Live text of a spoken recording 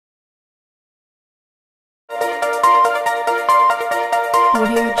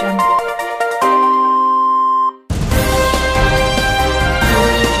Audio Jungle.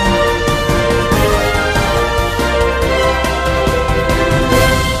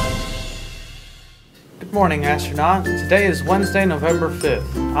 Good morning, astronaut. Today is Wednesday, November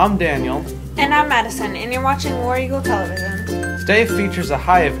 5th. I'm Daniel. And I'm Madison, and you're watching War Eagle Television. Today features a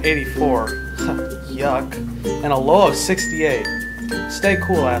high of 84, yuck, and a low of 68. Stay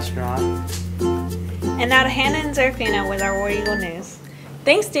cool, astronaut. And now to Hannah and Zerfina with our War Eagle News.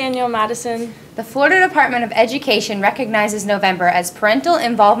 Thanks, Daniel and Madison. The Florida Department of Education recognizes November as Parental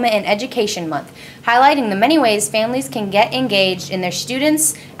Involvement in Education Month, highlighting the many ways families can get engaged in their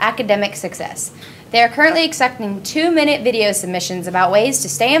students' academic success. They are currently accepting 2-minute video submissions about ways to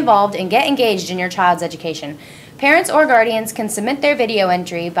stay involved and get engaged in your child's education. Parents or guardians can submit their video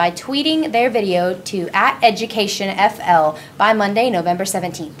entry by tweeting their video to @EducationFL by Monday, November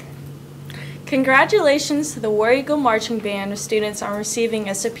 17th. Congratulations to the War Eagle Marching Band students on receiving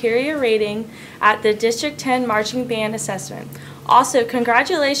a superior rating at the District 10 Marching Band Assessment. Also,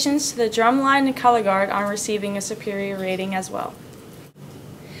 congratulations to the Drumline and Color Guard on receiving a superior rating as well.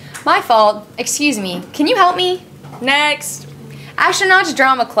 My fault. Excuse me. Can you help me? Next! Astronauts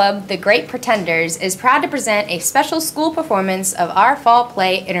Drama Club, The Great Pretenders, is proud to present a special school performance of our fall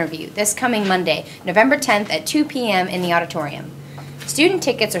play Interview this coming Monday, November 10th at 2 p.m. in the auditorium. Student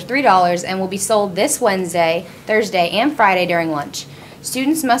tickets are $3 and will be sold this Wednesday, Thursday, and Friday during lunch.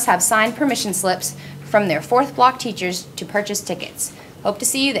 Students must have signed permission slips from their 4th block teachers to purchase tickets. Hope to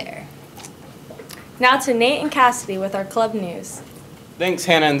see you there. Now to Nate and Cassidy with our club news. Thanks,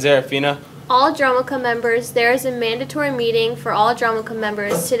 Hannah and Zerafina. All Drama Club members, there is a mandatory meeting for all Drama Club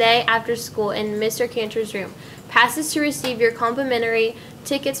members today after school in Mr. Cantor's room. Passes to receive your complimentary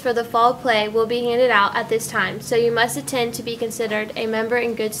tickets for the fall play will be handed out at this time, so you must attend to be considered a member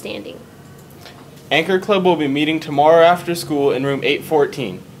in good standing. Anchor Club will be meeting tomorrow after school in room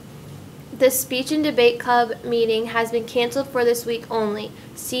 814. The Speech and Debate Club meeting has been canceled for this week only.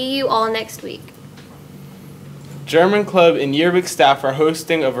 See you all next week. German Club and Yearbook staff are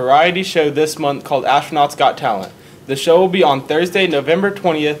hosting a variety show this month called Astronauts Got Talent. The show will be on Thursday, November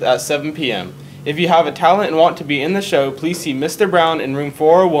 20th at 7 p.m. If you have a talent and want to be in the show, please see Mr. Brown in room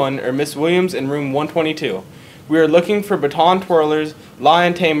 401 or Miss Williams in room 122. We are looking for baton twirlers,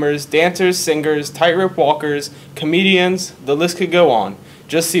 lion tamers, dancers, singers, tightrope walkers, comedians, the list could go on.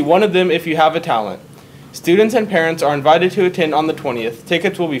 Just see one of them if you have a talent. Students and parents are invited to attend on the 20th.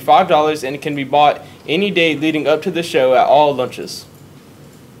 Tickets will be $5 and can be bought any day leading up to the show at all lunches.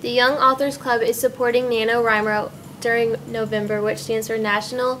 The Young Authors Club is supporting NaNoWriMo during November, which stands for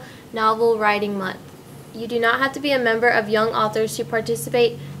National Novel Writing Month. You do not have to be a member of Young Authors to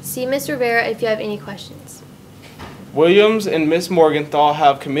participate. See Ms. Rivera if you have any questions. Williams and Miss Morgenthau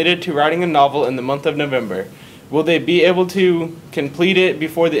have committed to writing a novel in the month of November. Will they be able to complete it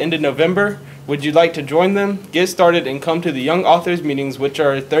before the end of November? Would you like to join them? Get started and come to the Young Authors meetings, which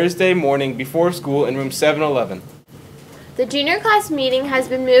are Thursday morning before school in room 711. The junior class meeting has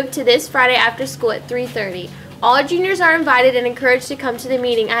been moved to this Friday after school at 3:30. All juniors are invited and encouraged to come to the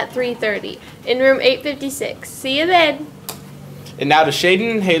meeting at 3:30 in room 856. See you then. And now to Shaden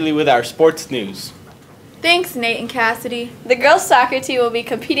and Haley with our sports news. Thanks, Nate and Cassidy. The girls' soccer team will be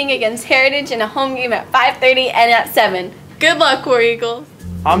competing against Heritage in a home game at 5:30 and at 7. Good luck, War Eagles.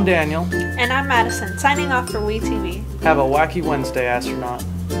 I'm Daniel. And I'm Madison, signing off for WeTV. Have a wacky Wednesday, astronaut.